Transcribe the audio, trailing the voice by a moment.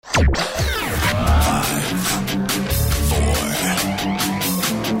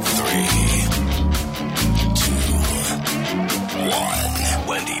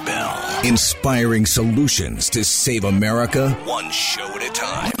Inspiring solutions to save America, one show at a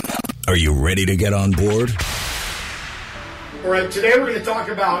time. Are you ready to get on board? All right, today we're going to talk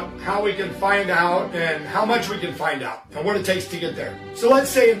about how we can find out and how much we can find out and what it takes to get there. So let's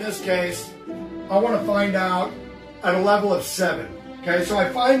say in this case, I want to find out at a level of 7. Okay, so I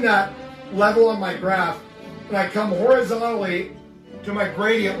find that level on my graph and I come horizontally to my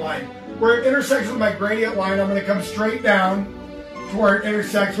gradient line. Where it intersects with my gradient line, I'm going to come straight down to where it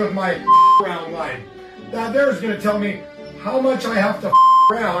intersects with my round line. That there is going to tell me how much I have to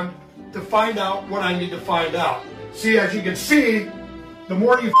around to find out what I need to find out. See, as you can see, the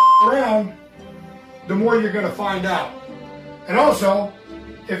more you around, the more you're going to find out. And also,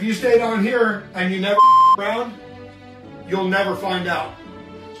 if you stay down here and you never around, you'll never find out.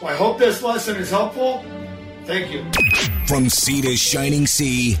 So I hope this lesson is helpful. Thank you. From sea to shining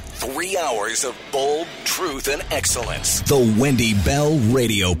sea, 3 hours of bold truth and excellence. The Wendy Bell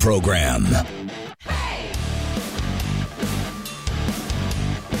Radio Program.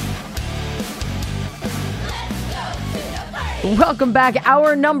 Welcome back.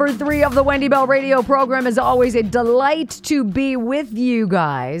 Hour number 3 of the Wendy Bell Radio Program. Is always a delight to be with you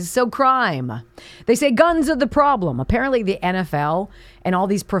guys. So crime. They say guns are the problem. Apparently the NFL and all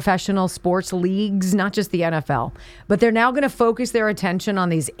these professional sports leagues, not just the NFL, but they're now going to focus their attention on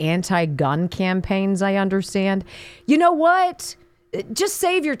these anti-gun campaigns, I understand. You know what? Just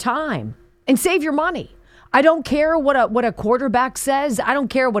save your time and save your money. I don't care what a quarterback says. I don't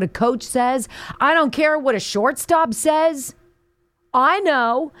care what a coach says. I don't care what a shortstop says. I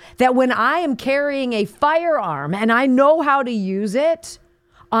know that when I am carrying a firearm and I know how to use it,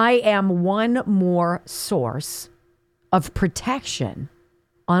 I am one more source of protection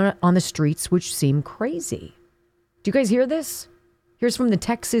on the streets, which seem crazy. Do you guys hear this? Here's from the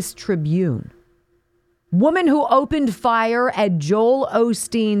Texas Tribune. Woman who opened fire at Joel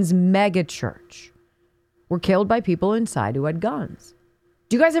Osteen's megachurch were killed by people inside who had guns.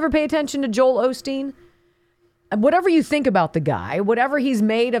 Do you guys ever pay attention to Joel Osteen? Whatever you think about the guy, whatever he's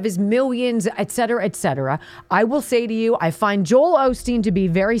made of his millions, et cetera, I will say to you, I find Joel Osteen to be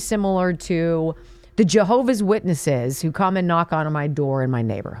very similar to the Jehovah's Witnesses who come and knock on my door in my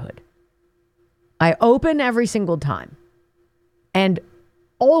neighborhood. I open every single time. And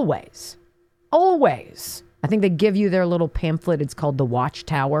always, I think they give you their little pamphlet. It's called The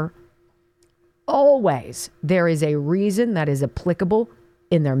Watchtower. Always, there is a reason that is applicable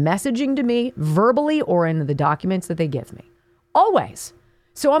in their messaging to me, verbally or in the documents that they give me. Always.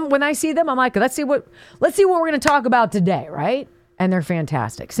 So when I see them, I'm like, let's see what we're going to talk about today, right? And they're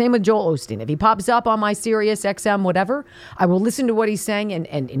fantastic. Same with Joel Osteen. If he pops up on my Sirius XM, whatever, I will listen to what he's saying,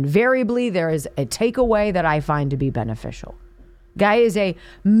 and invariably there is a takeaway that I find to be beneficial. Guy is a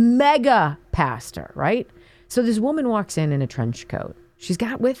mega pastor, right? So this woman walks in a trench coat. She's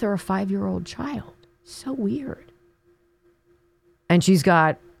got with her a 5-year-old child. So weird. And she's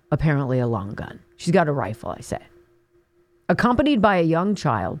got, apparently, a long gun. She's got a rifle, I say. Accompanied by a young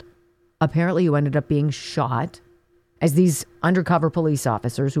child, apparently who ended up being shot as these undercover police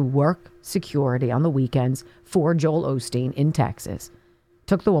officers who work security on the weekends for Joel Osteen in Texas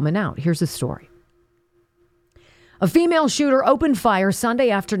took the woman out. Here's the story. A female shooter opened fire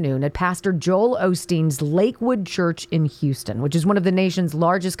Sunday afternoon at Pastor Joel Osteen's Lakewood Church in Houston, which is one of the nation's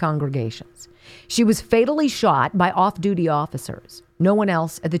largest congregations. She was fatally shot by off-duty officers. No one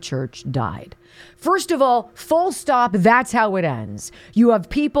else at the church died. First of all, full stop, that's how it ends. You have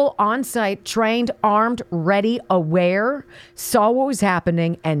people on site, trained, armed, ready, aware, saw what was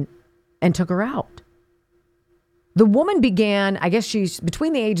happening, and took her out. The woman began, I guess she's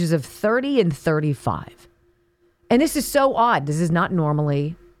between the ages of 30 and 35. And this is so odd. This is not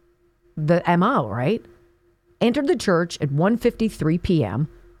normally the MO, right? Entered the church at 1:53 p.m.,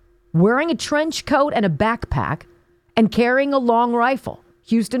 wearing a trench coat and a backpack, and carrying a long rifle.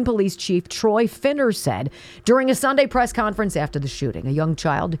 Houston Police Chief Troy Finner said during a Sunday press conference after the shooting. A young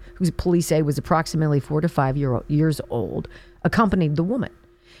child, whose police say was approximately 4 to 5 years old, accompanied the woman.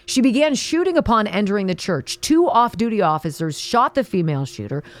 She began shooting upon entering the church. 2 off-duty officers shot the female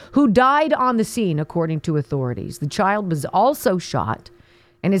shooter, who died on the scene, according to authorities. The child was also shot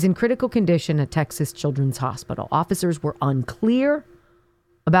and is in critical condition at Texas Children's Hospital. Officers were unclear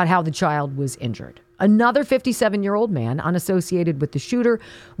about how the child was injured. Another 57-year-old man, unassociated with the shooter,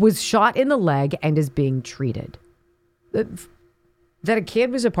 was shot in the leg and is being treated. That a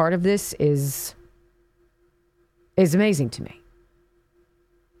kid was a part of this is amazing to me.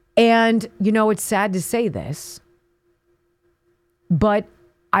 And, you know, it's sad to say this, but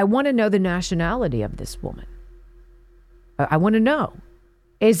I want to know the nationality of this woman. I want to know.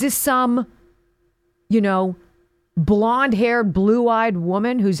 Is this some, blonde-haired, blue-eyed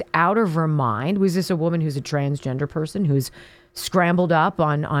woman who's out of her mind? Was this a woman who's a transgender person who's scrambled up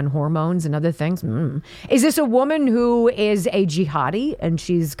on hormones and other things? Is this a woman who is a jihadi and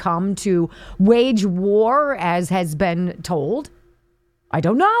she's come to wage war as has been told? I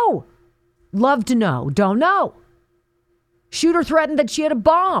don't know. Love to know. Don't know. Shooter threatened that she had a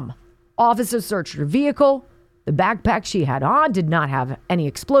bomb. Officers searched her vehicle. The backpack she had on did not have any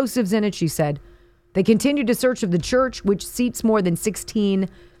explosives in it, she said. They continued to search of the church, which seats more than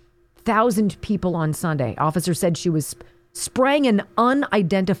 16,000 people on Sunday. Officers said she was spraying an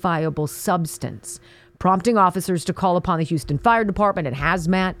unidentifiable substance, prompting officers to call upon the Houston Fire Department and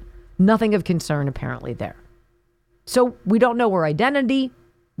hazmat. Nothing of concern apparently there. So we don't know her identity.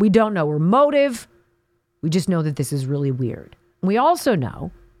 We don't know her motive. We just know that this is really weird. We also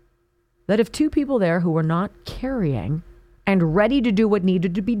know that if two people there who were not carrying and ready to do what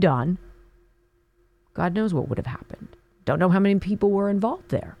needed to be done, God knows what would have happened. Don't know how many people were involved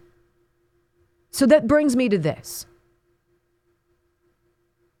there. So that brings me to this.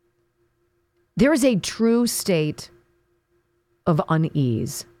 There is a true state of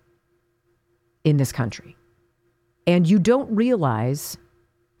unease in this country. And you don't realize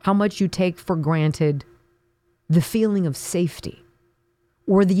how much you take for granted the feeling of safety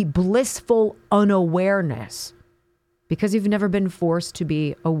or the blissful unawareness because you've never been forced to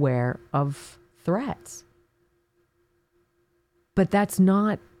be aware of threats. But that's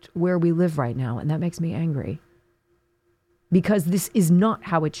not where we live right now, and that makes me angry because this is not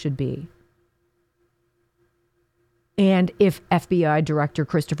how it should be. And if FBI Director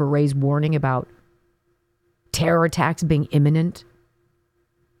Christopher Wray's warning about terror attacks being imminent,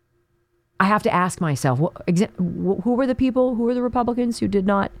 I have to ask myself, who were the people, who were the Republicans who did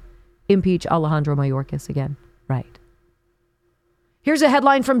not impeach Alejandro Mayorkas again? Right. Here's a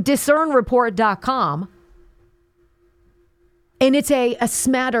headline from discernreport.com. And it's a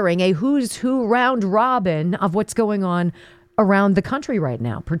smattering, a who's who round robin of what's going on around the country right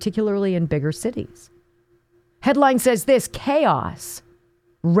now, particularly in bigger cities. Headline says this: chaos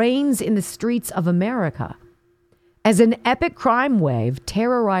reigns in the streets of America as an epic crime wave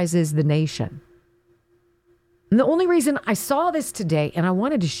terrorizes the nation. And the only reason I saw this today and I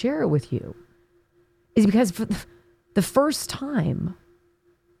wanted to share it with you is because for the first time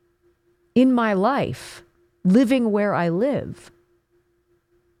in my life, living where I live,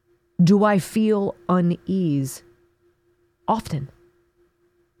 do I feel unease often.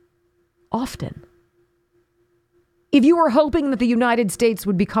 Often. If you were hoping that the United States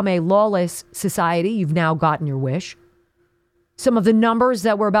would become a lawless society, you've now gotten your wish. Some of the numbers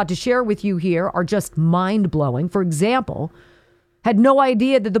that we're about to share with you here are just mind-blowing. For example, had no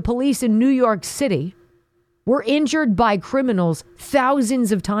idea that the police in New York City were injured by criminals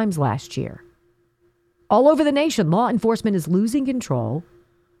thousands of times last year. All over the nation, law enforcement is losing control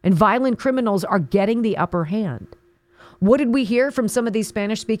and violent criminals are getting the upper hand. What did we hear from some of these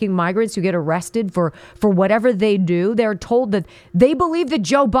Spanish-speaking migrants who get arrested for whatever they do? They're told that they believe that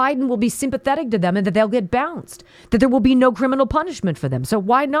Joe Biden will be sympathetic to them and that they'll get bounced, that there will be no criminal punishment for them. So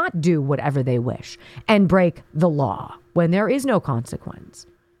why not do whatever they wish and break the law when there is no consequence?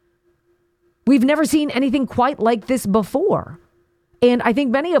 We've never seen anything quite like this before. And I think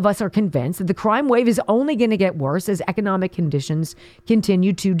many of us are convinced that the crime wave is only going to get worse as economic conditions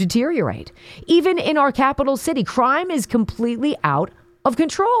continue to deteriorate. Even in our capital city, crime is completely out of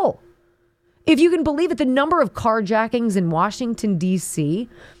control. If you can believe it, the number of carjackings in Washington, D.C.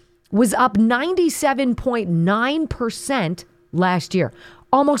 was up 97.9% last year.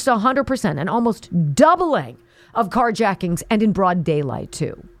 Almost 100%, and almost doubling of carjackings, and in broad daylight,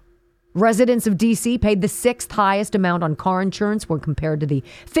 too. Residents of D.C. paid the sixth highest amount on car insurance when compared to the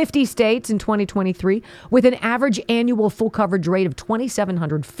 50 states in 2023, with an average annual full coverage rate of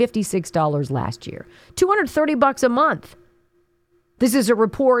 $2,756 last year. $230 a month. This is a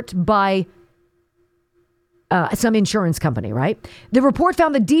report by some insurance company, right? The report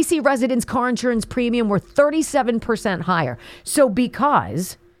found that D.C. residents' car insurance premium were 37% higher. So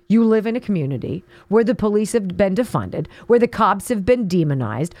because you live in a community where the police have been defunded, where the cops have been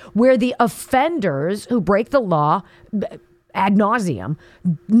demonized, where the offenders who break the law ad nauseum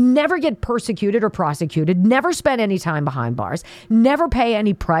never get persecuted or prosecuted, never spend any time behind bars, never pay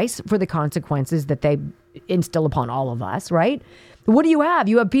any price for the consequences that they instill upon all of us, right? What do you have?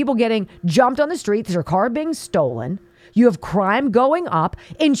 You have people getting jumped on the streets, their car being stolen. You have crime going up,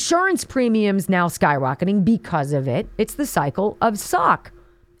 insurance premiums now skyrocketing because of it. It's the cycle of suck.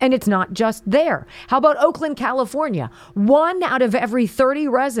 And it's not just there. How about Oakland, California? 1 out of every 30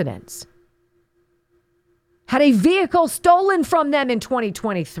 residents had a vehicle stolen from them in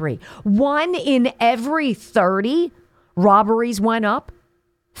 2023. 1 in every 30 robberies went up.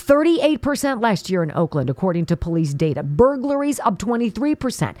 38% last year in Oakland, according to police data. Burglaries up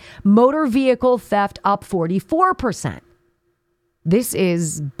 23%. Motor vehicle theft up 44%. This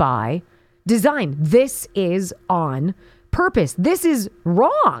is by design. This is on purpose. This is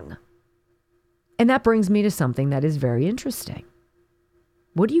wrong. And that brings me to something that is very interesting.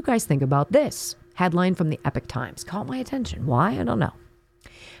 What do you guys think about this? Headline from the Epic Times. Caught my attention. Why? I don't know.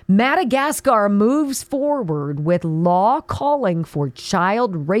 Madagascar moves forward with law calling for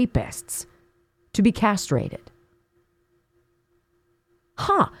child rapists to be castrated.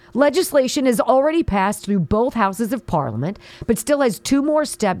 Legislation has already passed through both houses of parliament, but still has 2 more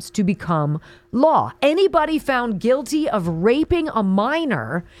steps to become law. Anybody found guilty of raping a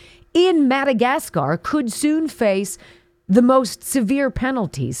minor in Madagascar could soon face the most severe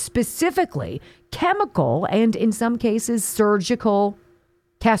penalties, specifically chemical and, in some cases, surgical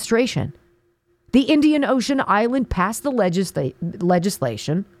castration. The Indian Ocean island passed the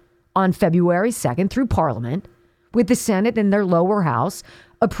legislation on February 2nd through Parliament, with the Senate and their lower house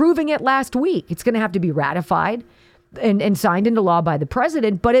approving it last week. It's going to have to be ratified and signed into law by the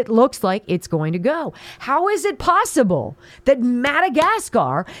president, but it looks like it's going to go. How is it possible that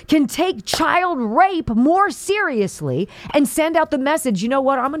Madagascar can take child rape more seriously and send out the message, you know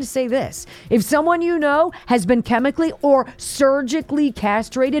what, I'm going to say this. If someone you know has been chemically or surgically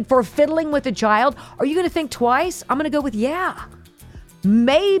castrated for fiddling with a child, are you going to think twice? I'm going to go with yeah.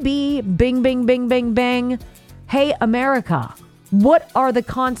 Maybe bing, bing, bing, bing, bang. Hey, America, what are the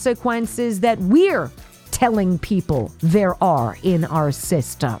consequences that we're telling people there are in our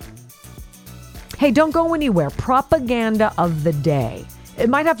system? Hey, don't go anywhere. Propaganda of the day. It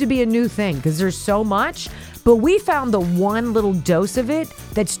might have to be a new thing because there's so much, but we found the one little dose of it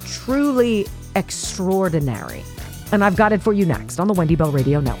that's truly extraordinary. And I've got it for you next on the Wendy Bell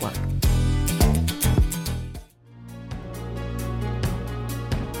Radio Network.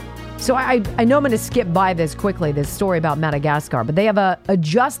 So I know I'm going to skip by this quickly, this story about Madagascar, but they have a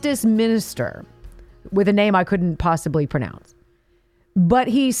justice minister with a name I couldn't possibly pronounce. But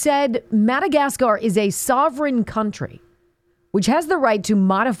he said Madagascar is a sovereign country which has the right to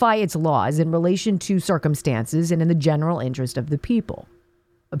modify its laws in relation to circumstances and in the general interest of the people.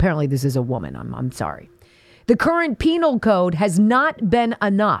 Apparently this is a woman. I'm sorry. The current penal code has not been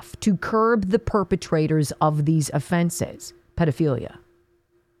enough to curb the perpetrators of these offenses, pedophilia.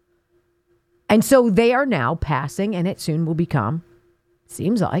 And so they are now passing, and it soon will become,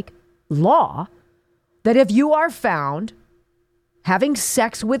 seems like, law, that if you are found having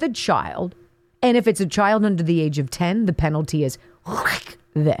sex with a child, and if it's a child under the age of 10, the penalty is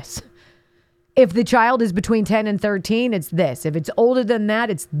this. If the child is between 10 and 13, it's this. If it's older than that,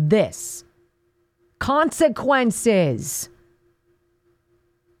 it's this. Consequences.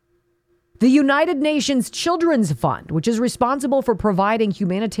 The United Nations Children's Fund, which is responsible for providing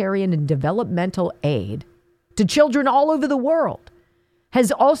humanitarian and developmental aid to children all over the world,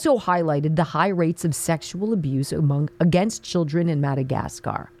 has also highlighted the high rates of sexual abuse against children in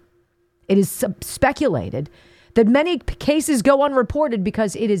Madagascar. It is speculated that many cases go unreported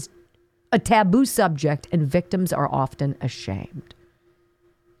because it is a taboo subject and victims are often ashamed.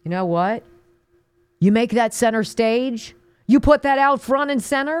 You know what? You make that center stage, you put that out front and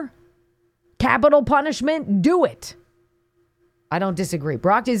center, capital punishment, do it. I don't disagree.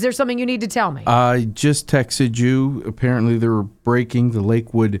 Brock, is there something you need to tell me? I just texted you. Apparently they were breaking. The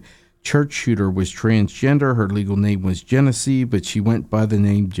Lakewood church shooter was transgender. Her legal name was Genesee, but she went by the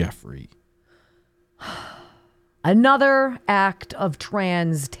name Jeffrey. Another act of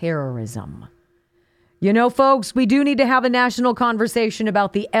trans terrorism. You know, folks, we do need to have a national conversation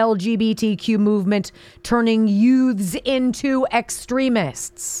about the LGBTQ movement turning youths into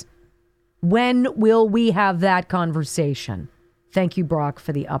extremists. When will we have that conversation? Thank you, Brock,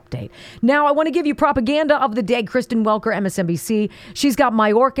 for the update. Now, I want to give you propaganda of the day. Kristen Welker, MSNBC. She's got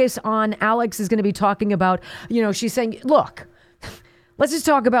Mayorkas on. Alex is going to be talking about, she's saying, look, let's just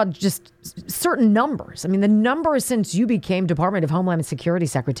talk about just certain numbers. I mean, the numbers since you became Department of Homeland Security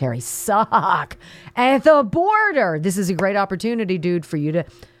Secretary suck. At the border, this is a great opportunity, dude, for you to,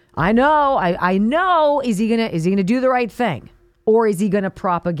 I know, is he gonna do the right thing? Or is he going to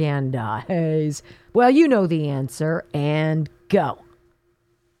propagandize? Well, you know the answer, and go.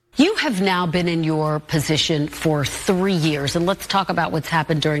 You have now been in your position for 3 years, and let's talk about what's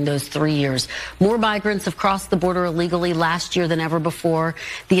happened during those 3 years. More migrants have crossed the border illegally last year than ever before.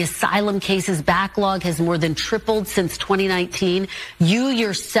 The asylum cases backlog has more than tripled since 2019. You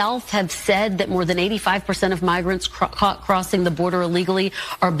yourself have said that more than 85% of migrants caught crossing the border illegally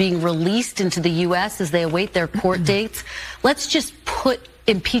are being released into the U.S. as they await their court dates. Let's just put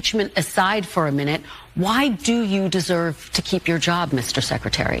impeachment aside for a minute. Why do you deserve to keep your job, Mr.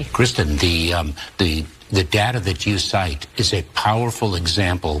 Secretary? Kristen, the data that you cite is a powerful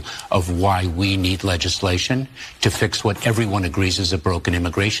example of why we need legislation to fix what everyone agrees is a broken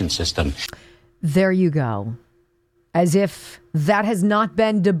immigration system. There you go. As if that has not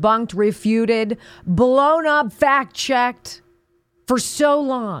been debunked, refuted, blown up, fact-checked for so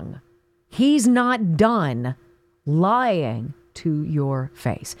long. He's not done lying to your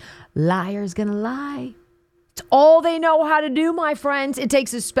face. Liar's gonna lie. It's all they know how to do, my friends. It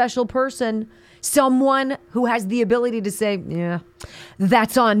takes a special person, someone who has the ability to say, yeah,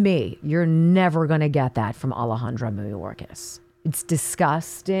 that's on me. You're never gonna get that from Alejandra Mayorkas. It's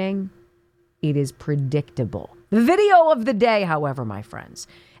disgusting. It is predictable. The video of the day, however, my friends,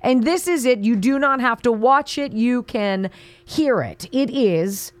 and this is it. You do not have to watch it. You can hear it. It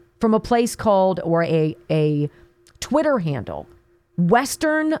is from a place called, or a Twitter handle,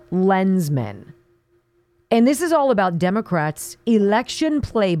 Western Lensman. And this is all about Democrats' election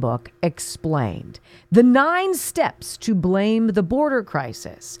playbook explained. The 9 steps to blame the border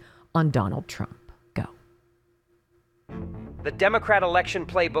crisis on Donald Trump. Go. The Democrat election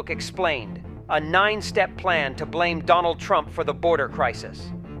playbook explained. A 9-step plan to blame Donald Trump for the border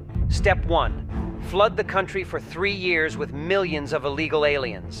crisis. Step 1. Flood the country for 3 years with millions of illegal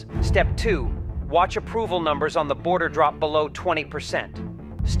aliens. Step 2. Watch approval numbers on the border drop below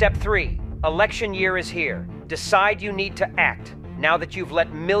 20%. Step 3. Election year is here. Decide you need to act now that you've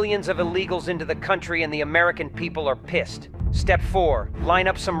let millions of illegals into the country and the American people are pissed. Step 4. Line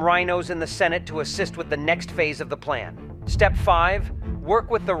up some rhinos in the Senate to assist with the next phase of the plan. Step 5.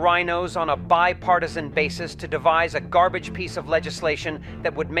 Work with the rhinos on a bipartisan basis to devise a garbage piece of legislation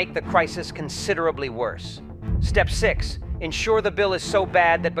that would make the crisis considerably worse. Step 6. Ensure the bill is so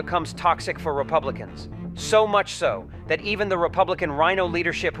bad that becomes toxic for Republicans. So much so that even the Republican rhino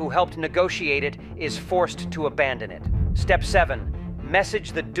leadership who helped negotiate it is forced to abandon it. Step 7.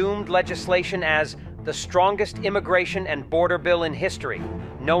 Message the doomed legislation as the strongest immigration and border bill in history,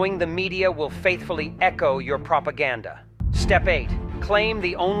 knowing the media will faithfully echo your propaganda. Step 8. Claim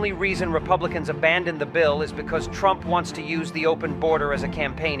the only reason Republicans abandoned the bill is because Trump wants to use the open border as a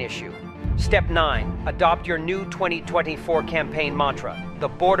campaign issue. Step 9. Adopt your new 2024 campaign mantra. The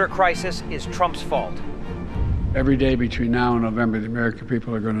border crisis is Trump's fault. Every day between now and November, the American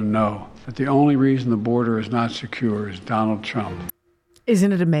people are going to know that the only reason the border is not secure is Donald Trump.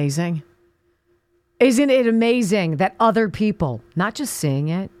 Isn't it amazing? Isn't it amazing that other people, not just seeing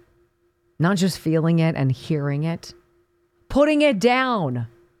it, not just feeling it and hearing it, putting it down,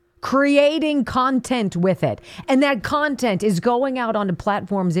 creating content with it. And that content is going out onto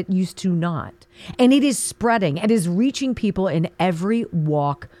platforms it used to not. And it is spreading. It is reaching people in every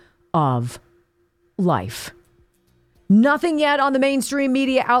walk of life. Nothing yet on the mainstream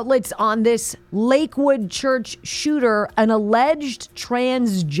media outlets on this Lakewood church shooter, an alleged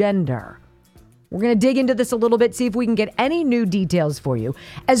transgender. We're going to dig into this a little bit, see if we can get any new details for you.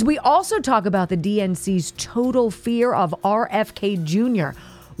 As we also talk about the DNC's total fear of RFK Jr.,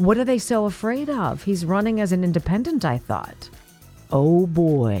 what are they so afraid of? He's running as an independent, I thought. Oh,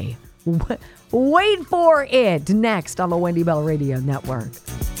 boy. Wait for it. Next on the Wendy Bell Radio Network.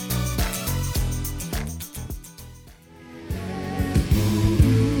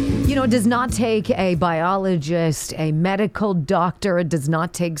 You know, it does not take a biologist, a medical doctor. It does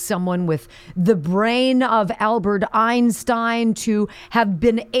not take someone with the brain of Albert Einstein to have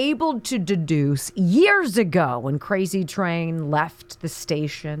been able to deduce years ago when Crazy Train left the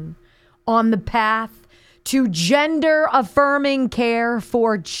station on the path to gender-affirming care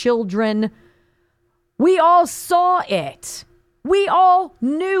for children. We all saw it. We all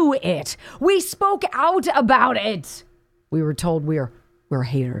knew it. We spoke out about it. We were told we're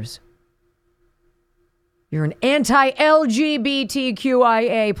haters. You're an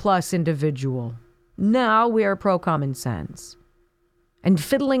anti-LGBTQIA plus individual. Now we are pro-common sense. And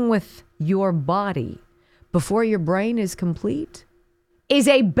fiddling with your body before your brain is complete is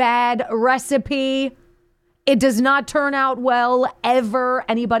a bad recipe. It does not turn out well ever.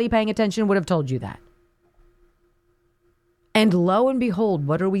 Anybody paying attention would have told you that. And lo and behold,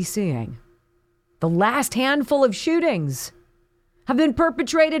 what are we seeing? The last handful of shootings have been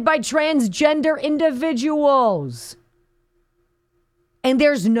perpetrated by transgender individuals. And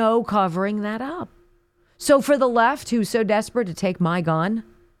there's no covering that up. So for the left, who's so desperate to take my gun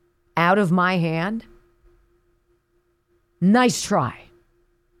out of my hand, nice try.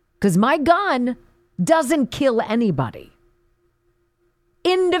 Because my gun doesn't kill anybody.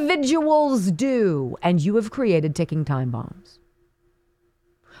 Individuals do. And you have created ticking time bombs.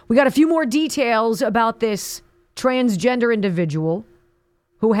 We got a few more details about this transgender individual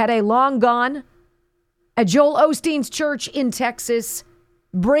who had a long gun at Joel Osteen's church in Texas.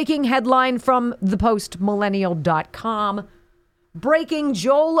 Breaking headline from thepostmillennial.com. Breaking: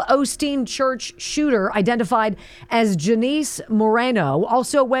 Joel Osteen church shooter identified as Janice Moreno,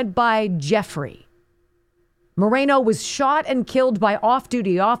 also went by Jeffrey. Moreno was shot and killed by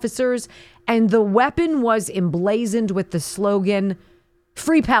off-duty officers, and the weapon was emblazoned with the slogan,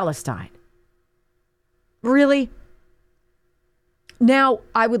 "Free Palestine." Really? Now,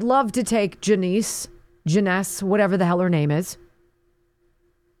 I would love to take Janice, whatever the hell her name is,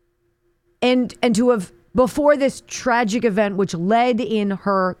 and to have, before this tragic event which led in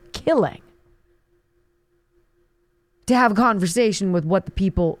her killing, to have a conversation with what the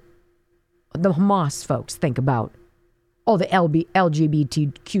people, the Hamas folks, think about all the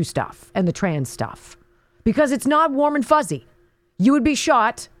LGBTQ stuff and the trans stuff. Because it's not warm and fuzzy. You would be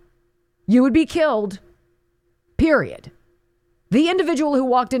shot. You would be killed. Period. The individual who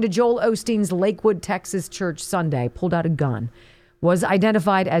walked into Joel Osteen's Lakewood, Texas church Sunday, pulled out a gun, was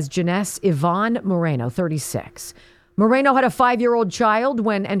identified as Janice Yvonne Moreno, 36. Moreno had a 5-year-old child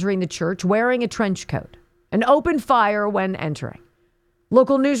when entering the church, wearing a trench coat, and opened fire when entering.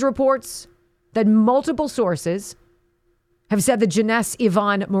 Local news reports that multiple sources have said that Janice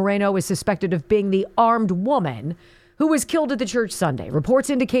Yvonne Moreno is suspected of being the armed woman who was killed at the church Sunday.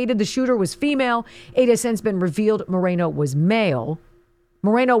 Reports indicated the shooter was female. It has since been revealed Moreno was male.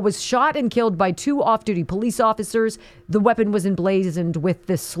 Moreno was shot and killed by 2 off-duty police officers. The weapon was emblazoned with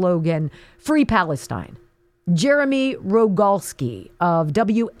the slogan, "Free Palestine." Jeremy Rogalski of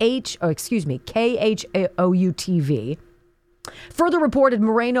KHOU-TV further reported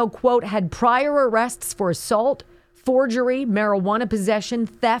Moreno, quote, had prior arrests for assault, forgery, marijuana possession,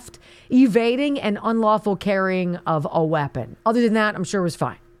 theft, evading, and unlawful carrying of a weapon. Other than that, I'm sure it was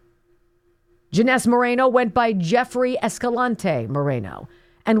fine. Janice Moreno went by Jeffrey Escalante Moreno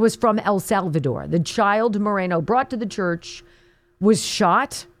and was from El Salvador. The child Moreno brought to the church was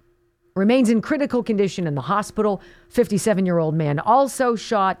shot, remains in critical condition in the hospital. 57-year-old man also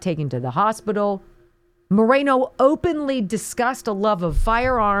shot, taken to the hospital. Moreno openly discussed a love of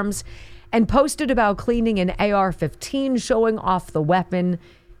firearms and posted about cleaning an AR-15, showing off the weapon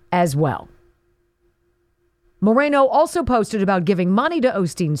as well. Moreno also posted about giving money to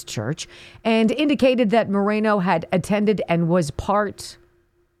Osteen's church and indicated that Moreno had attended and was part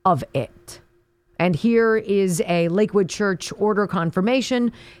of it. And here is a Lakewood Church order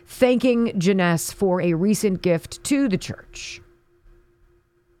confirmation thanking Janice for a recent gift to the church.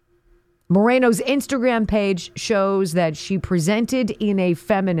 Moreno's Instagram page shows that she presented in a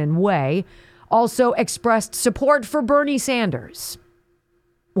feminine way, also expressed support for Bernie Sanders.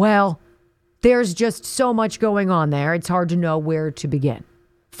 Well, there's just so much going on there. It's hard to know where to begin.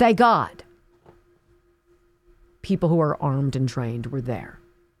 Thank God people who are armed and trained were there.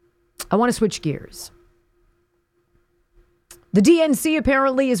 I want to switch gears. The DNC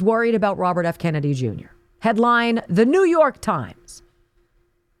apparently is worried about Robert F. Kennedy Jr. Headline, The New York Times.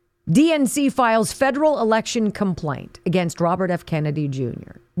 DNC files federal election complaint against Robert F. Kennedy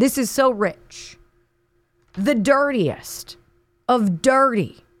Jr. This is so rich. The dirtiest of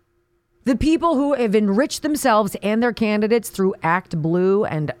dirty. The people who have enriched themselves and their candidates through Act Blue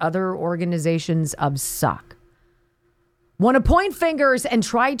and other organizations of suck want to point fingers and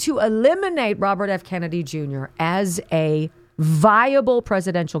try to eliminate Robert F. Kennedy Jr. as a viable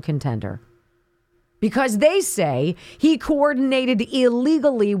presidential contender because they say he coordinated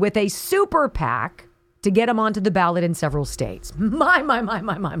illegally with a super PAC to get him onto the ballot in several states. My.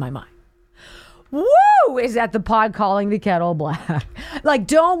 Woo! Is that the pot calling the kettle black? Like,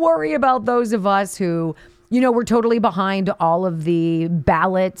 don't worry about those of us who, we're totally behind all of the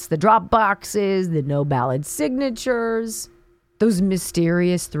ballots, the drop boxes, the no ballot signatures, those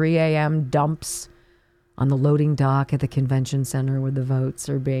mysterious 3 a.m. dumps on the loading dock at the convention center where the votes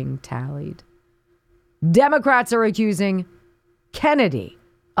are being tallied. Democrats are accusing Kennedy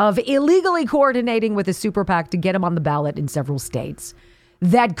of illegally coordinating with a super PAC to get him on the ballot in several states.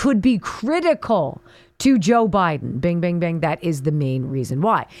 That could be critical to Joe Biden. Bing, bing, bing. That is the main reason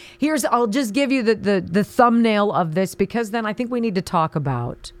why. I'll just give you the thumbnail of this because then I think we need to talk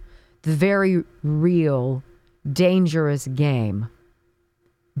about the very real, dangerous game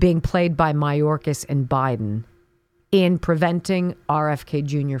being played by Mayorkas and Biden in preventing RFK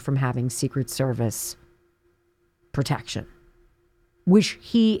Jr. from having Secret Service protection, which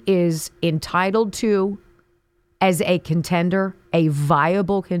he is entitled to as a contender, a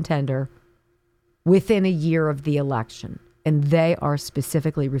viable contender, within a year of the election. And they are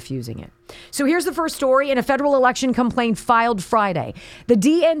specifically refusing it. So here's the first story. In a federal election complaint filed Friday, the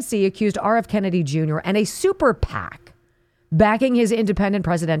DNC accused RF Kennedy Jr. and a super PAC backing his independent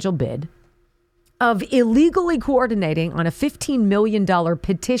presidential bid of illegally coordinating on a $15 million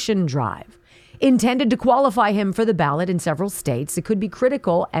petition drive intended to qualify him for the ballot in several states. It could be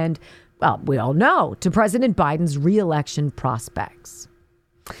critical and, well, we all know, to President Biden's re-election prospects.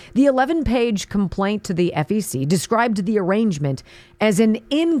 The 11-page complaint to the FEC described the arrangement as an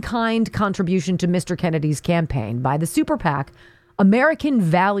in-kind contribution to Mr. Kennedy's campaign by the super PAC American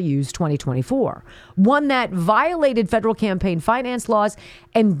Values 2024, one that violated federal campaign finance laws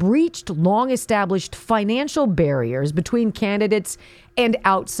and breached long-established financial barriers between candidates and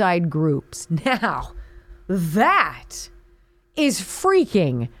outside groups. Now, that is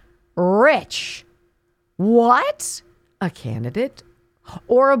freaking rich. What? A candidate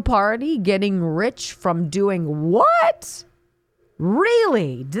or a party getting rich from doing what?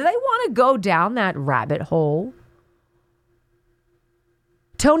 Really? Do they want to go down that rabbit hole?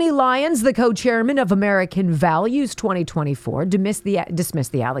 Tony Lyons, the co-chairman of American Values 2024, dismissed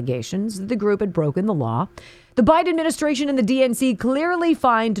the allegations that the group had broken the law. The Biden administration and the DNC clearly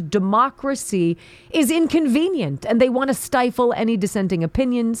find democracy is inconvenient, and they want to stifle any dissenting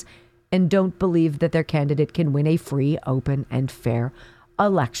opinions and don't believe that their candidate can win a free, open, and fair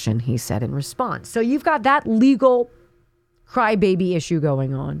election, he said in response. So you've got that legal crybaby issue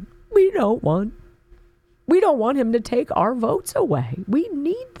going on. We don't want him to take our votes away. We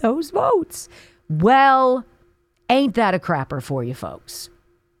need those votes. Well, ain't that a crapper for you folks?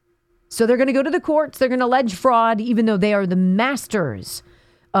 So they're going to go to the courts. They're going to allege fraud, even though they are the masters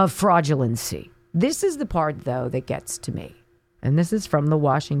of fraudulency. This is the part, though, that gets to me. And this is from the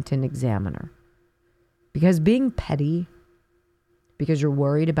Washington Examiner. Because being petty, because you're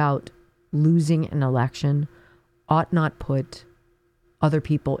worried about losing an election, ought not put other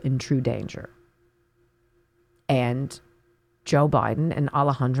people in true danger. And Joe Biden and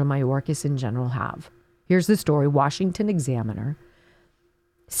Alejandro Mayorkas in general have. Here's the story, Washington Examiner.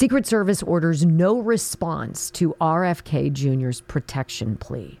 Secret Service orders no response to RFK Jr.'s protection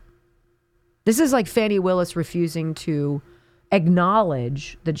plea. This is like Fani Willis refusing to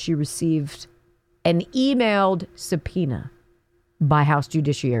acknowledge that she received an emailed subpoena by House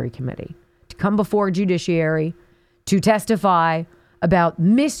Judiciary Committee to come before Judiciary to testify about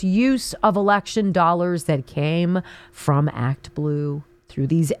misuse of election dollars that came from Act Blue through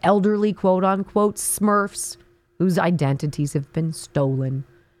these elderly quote-unquote Smurfs whose identities have been stolen.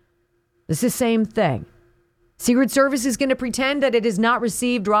 This is the same thing. Secret Service is going to pretend that it has not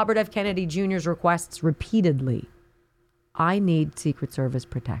received Robert F. Kennedy Jr.'s requests repeatedly. I need Secret Service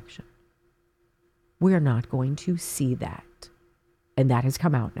protection. We're not going to see that. And that has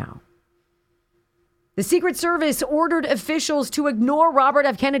come out now. The Secret Service ordered officials to ignore Robert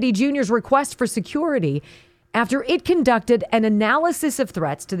F. Kennedy Jr.'s request for security after it conducted an analysis of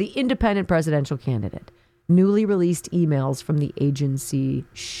threats to the independent presidential candidate. Newly released emails from the agency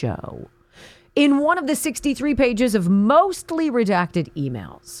show. In one of the 63 pages of mostly redacted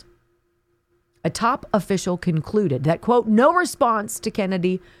emails, a top official concluded that, quote, no response to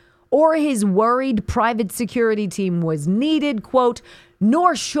Kennedy or his worried private security team was needed, quote,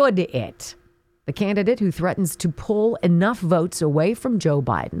 nor should it. The candidate who threatens to pull enough votes away from Joe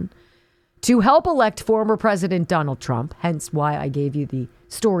Biden to help elect former President Donald Trump, hence why I gave you the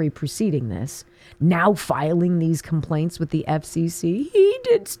story preceding this, now filing these complaints with the FCC. He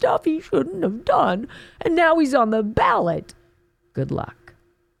did stuff he shouldn't have done, and now he's on the ballot. Good luck.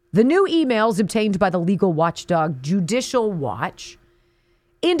 The new emails obtained by the legal watchdog Judicial Watch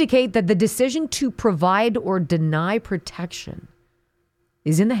indicate that the decision to provide or deny protection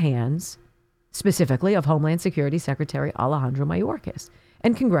is in the hands, specifically of Homeland Security Secretary Alejandro Mayorkas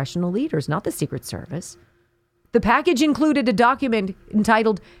and congressional leaders, not the Secret Service. The package included a document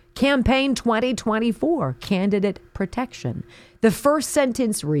entitled Campaign 2024 Candidate Protection. The first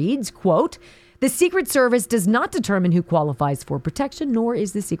sentence reads, quote, the Secret Service does not determine who qualifies for protection, nor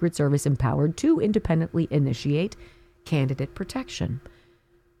is the Secret Service empowered to independently initiate candidate protection.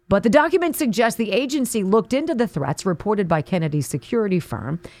 But the document suggests the agency looked into the threats reported by Kennedy's security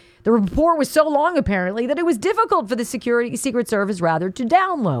firm. The report was so long, apparently, that it was difficult for the Secret Service, to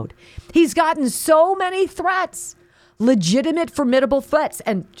download. He's gotten so many threats, legitimate, formidable threats.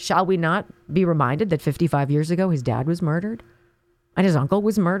 And shall we not be reminded that 55 years ago, his dad was murdered and his uncle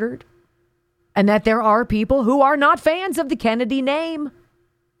was murdered? and that there are people who are not fans of the Kennedy name.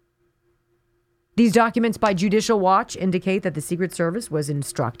 These documents by Judicial Watch indicate that the Secret Service was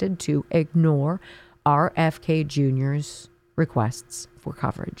instructed to ignore RFK Jr.'s requests for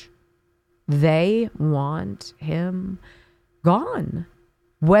coverage. They want him gone.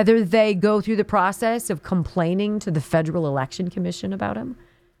 Whether they go through the process of complaining to the Federal Election Commission about him,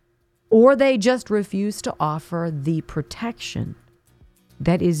 or they just refuse to offer the protection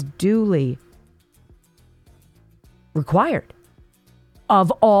that is duly required of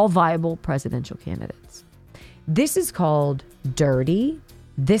all viable presidential candidates. This is called dirty.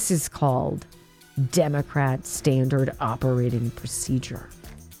 This is called Democrat standard operating procedure.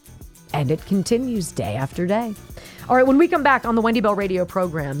 And it continues day after day. All right, when we come back on the Wendy Bell radio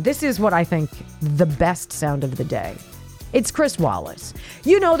program, this is what I think the best sound of the day. It's Chris Wallace.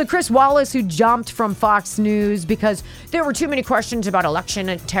 You know, the Chris Wallace who jumped from Fox News because there were too many questions about election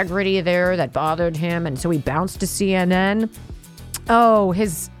integrity there that bothered him, and so he bounced to CNN. Oh,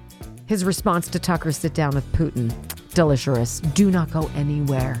 his response to Tucker's sit down with Putin. Delicious. Do not go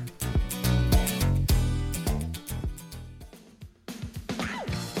anywhere.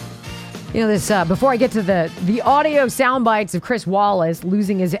 You know, this before I get to the audio sound bites of Chris Wallace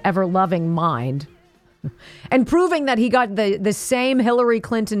losing his ever-loving mind and proving that he got the same Hillary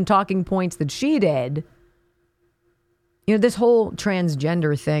Clinton talking points that she did. You know, this whole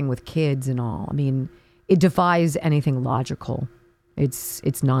transgender thing with kids and all, I mean, it defies anything logical.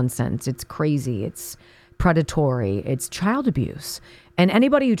 It's nonsense. It's crazy. It's predatory. It's child abuse. And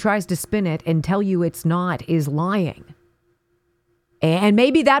anybody who tries to spin it and tell you it's not is lying. And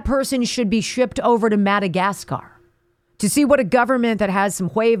maybe that person should be shipped over to Madagascar to see what a government that has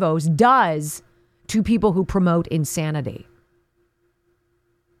some huevos does to people who promote insanity.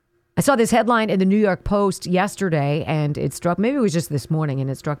 I saw this headline in the New York Post yesterday, and it struck, maybe it was just this morning,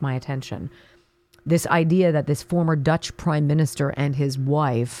 and it struck my attention. This idea that this former Dutch prime minister and his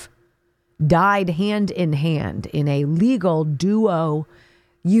wife died hand in hand in a legal duo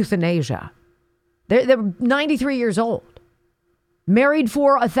euthanasia. They're 93 years old. Married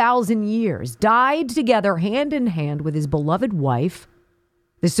for 1,000 years, died together hand in hand with his beloved wife,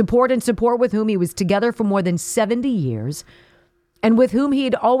 the support with whom he was together for more than 70 years, and with whom he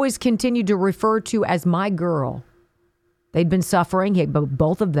had always continued to refer to as my girl. They'd been suffering,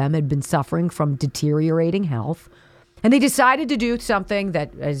 both of them had been suffering from deteriorating health, and they decided to do something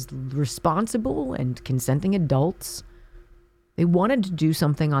that, as responsible and consenting adults, they wanted to do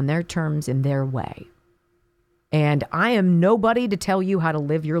something on their terms in their way. And I am nobody to tell you how to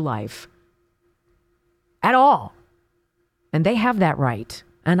live your life at all. And they have that right.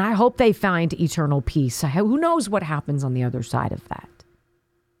 And I hope they find eternal peace. Who knows what happens on the other side of that?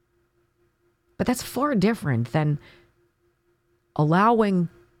 But that's far different than allowing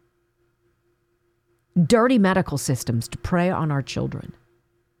dirty medical systems to prey on our children.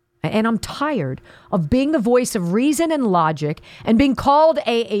 And I'm tired of being the voice of reason and logic and being called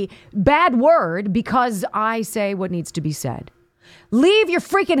a bad word because I say what needs to be said. Leave your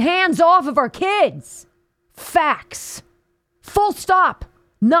freaking hands off of our kids. Facts. Full stop.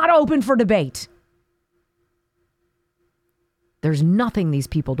 Not open for debate. There's nothing these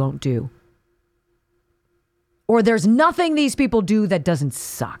people don't do. Or there's nothing these people do that doesn't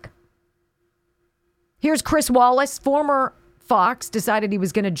suck. Here's Chris Wallace, former Fox, decided he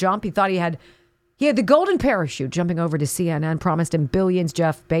was going to jump. He thought he had the golden parachute, jumping over to CNN, promised him billions.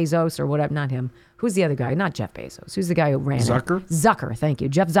 Jeff Bezos or whatever, not him. Who's the other guy? Not Jeff Bezos. Who's the guy who ran Zucker? it? Zucker, thank you.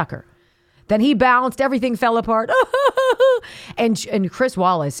 Jeff Zucker. Then he bounced. Everything fell apart. And Chris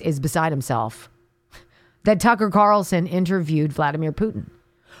Wallace is beside himself that Tucker Carlson interviewed Vladimir Putin.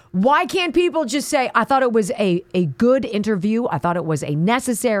 Why can't people just say, I thought it was a good interview. I thought it was a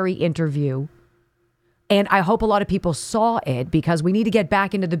necessary interview. And I hope a lot of people saw it because we need to get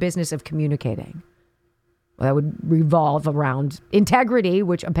back into the business of communicating. Well, that would revolve around integrity,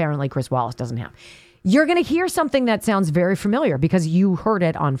 which apparently Chris Wallace doesn't have. You're going to hear something that sounds very familiar because you heard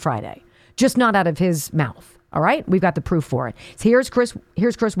it on Friday, just not out of his mouth. All right? We've got the proof for it. So here's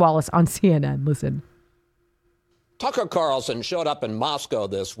Chris Wallace on CNN. Listen. Tucker Carlson showed up in Moscow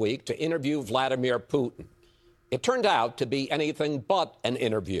this week to interview Vladimir Putin. It turned out to be anything but an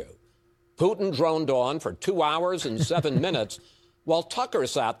interview. Putin droned on for 2 hours and 7 minutes, while Tucker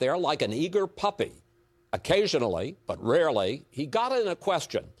sat there like an eager puppy. Occasionally, but rarely, he got in a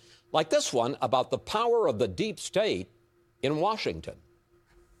question, like this one about the power of the deep state in Washington.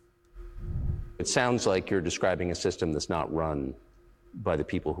 It sounds like you're describing a system that's not run by the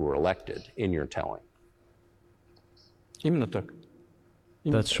people who are elected in your telling.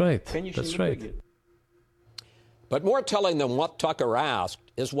 That's right. That's right. But more telling than what Tucker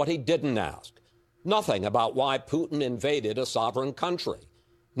asked is what he didn't ask. Nothing about why Putin invaded a sovereign country.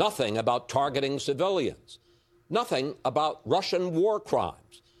 Nothing about targeting civilians. Nothing about Russian war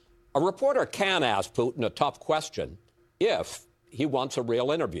crimes. A reporter can ask Putin a tough question if he wants a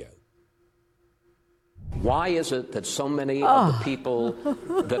real interview. Why is it that so many of the people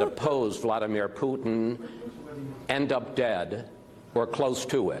that oppose Vladimir Putin end up dead or close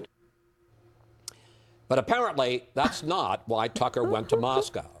to it? But apparently, that's not why Tucker went to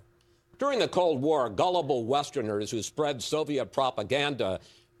Moscow. During the Cold War, gullible Westerners who spread Soviet propaganda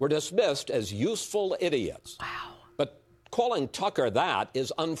were dismissed as useful idiots. Wow. But calling Tucker that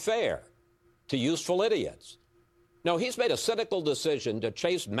is unfair to useful idiots. No, he's made a cynical decision to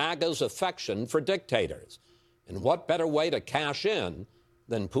chase MAGA's affection for dictators. And what better way to cash in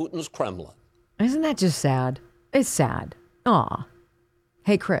than Putin's Kremlin? Isn't that just sad? It's sad. Aw.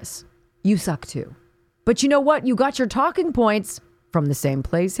 Hey, Chris, you suck too. But you know what? You got your talking points from the same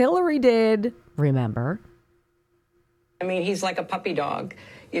place Hillary did. Remember? I mean, he's like a puppy dog.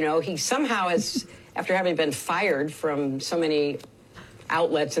 You know, he somehow has, after having been fired from so many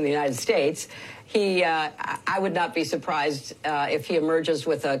outlets in the United States, I would not be surprised if he emerges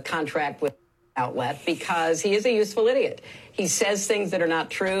with a contract with outlet, because he is a useful idiot. He says things that are not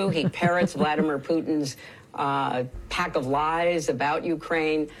true. He parrots Vladimir Putin's pack of lies about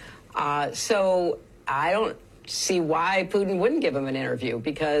Ukraine. So I don't see why Putin wouldn't give him an interview,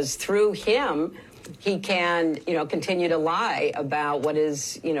 because through him, he can, continue to lie about what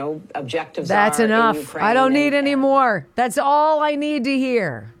his, objectives are. That's enough. In Ukraine. I don't need any more. That's all I need to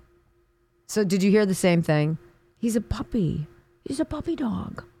hear. So did you hear the same thing? He's a puppy. He's a puppy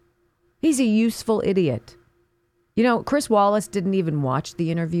dog. He's a useful idiot. Chris Wallace didn't even watch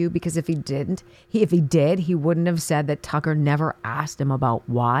the interview, because if he did, he wouldn't have said that Tucker never asked him about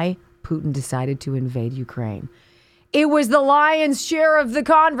why Putin decided to invade Ukraine. It was the lion's share of the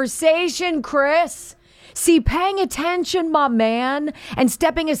conversation, Chris. See, paying attention, my man, and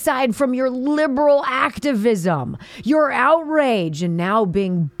stepping aside from your liberal activism, your outrage, and now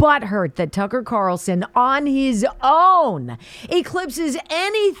being butthurt that Tucker Carlson on his own eclipses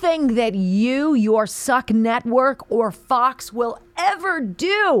anything that your Suck Network or Fox will ever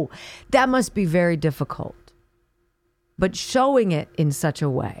do. That must be very difficult. But showing it in such a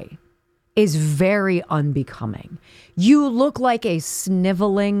way is very unbecoming. You look like a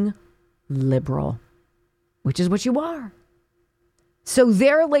sniveling liberal, which is what you are. So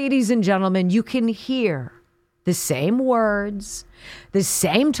there, ladies and gentlemen, you can hear the same words, the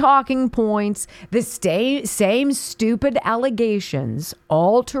same talking points, the same stupid allegations,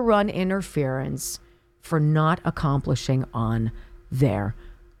 all to run interference for not accomplishing on their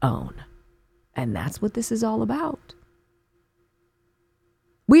own. And that's what this is all about.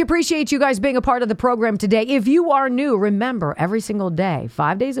 We appreciate you guys being a part of the program today. If you are new, remember, every single day,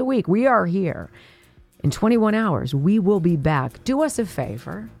 5 days a week, we are here. In 21 hours, we will be back. Do us a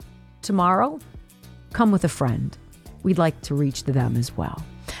favor. Tomorrow, come with a friend. We'd like to reach them as well.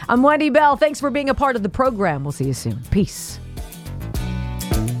 I'm Wendy Bell. Thanks for being a part of the program. We'll see you soon. Peace.